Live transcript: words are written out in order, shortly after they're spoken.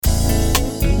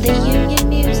The Union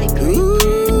Music Group,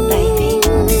 baby.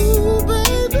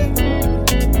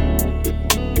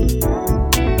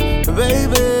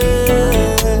 Baby,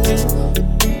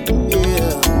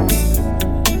 yeah.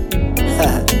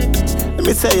 Let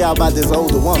me tell y'all about this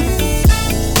older woman.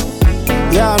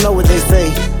 Y'all know what they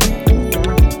say.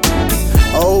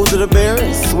 Older the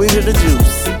berry, sweeter the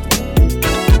juice.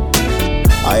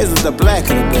 Or is it the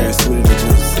blacker the berry, sweeter the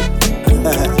juice?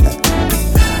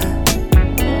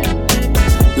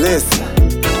 Listen,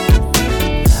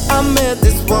 I met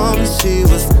this woman, she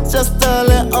was just a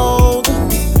little older.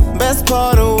 Best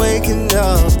part of waking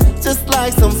up, just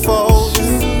like some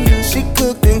folders. She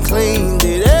cooked and cleaned,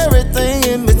 did everything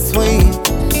in between.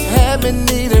 Had me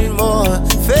needing more,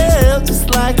 felt just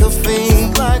like a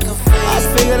fiend. I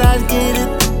figured I'd get it,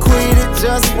 quit it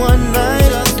just one night.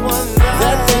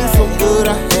 That thing so good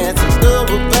I had to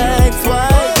double back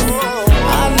twice.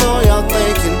 I know y'all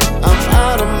thinking I'm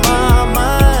out of my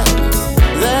mind.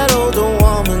 That older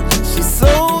woman, she's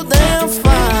so damn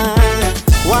fine.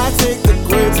 Why take the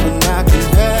grapes when I can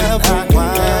have the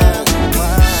wine?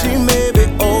 She may be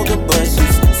older, but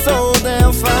she's so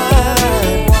damn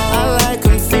fine. I like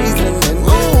 'em seasoned and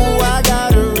ooh, I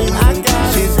got her reason.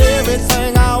 She's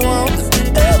everything I want,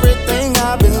 everything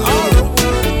I've been needing.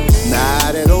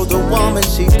 Nah, that older woman,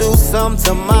 she do something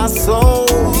to my soul.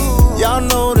 Y'all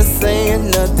know the saying,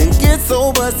 nothing gets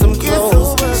over some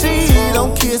clothes. She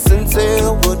don't kiss and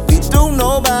tell what we do,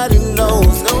 nobody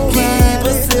knows. Keep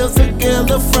herself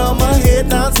together from her head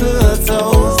down to her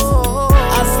toes.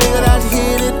 I figured I'd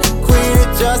hit it, quit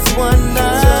it just one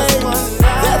night.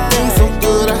 That thing so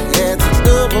good I had to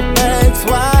double back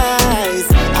twice.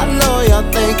 I know y'all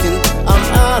thinking I'm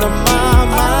out of my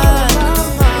mind.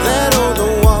 That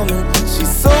older woman,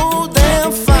 she's so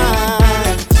damn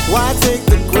fine. Why take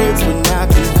the grapes when I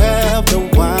can have the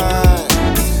wine?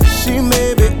 She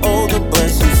may be older, but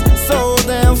she's so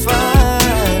damn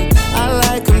fine. I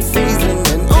like 'em seasoned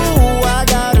and ooh, I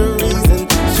got a reason.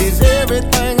 She's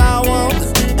everything I want,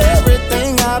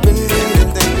 everything I've been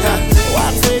needing. Why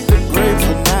take the grapes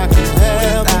when I can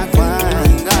have the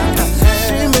wine?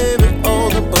 She may be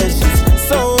older, but she's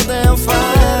so damn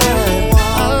fine.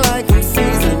 I like 'em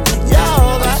seasoned,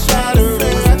 y'all, I got a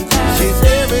reason. She's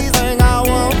everything I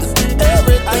want,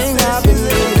 everything I've been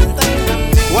needing.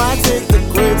 Why take the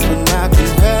grapes when I can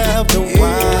have the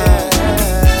wine?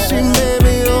 She may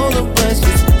be older, but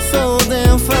she's so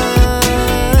damn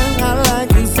fine. I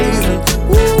like 'em seasoned,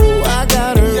 ooh, I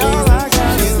got her reason.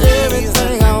 She's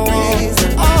everything I want,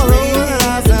 all the one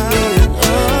I've been needing.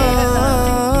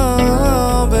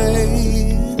 Oh,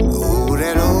 babe, ooh,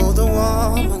 that older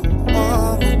woman,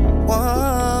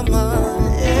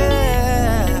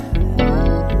 yeah.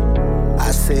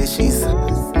 I said she's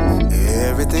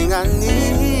everything I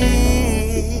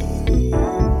need.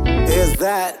 Is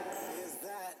that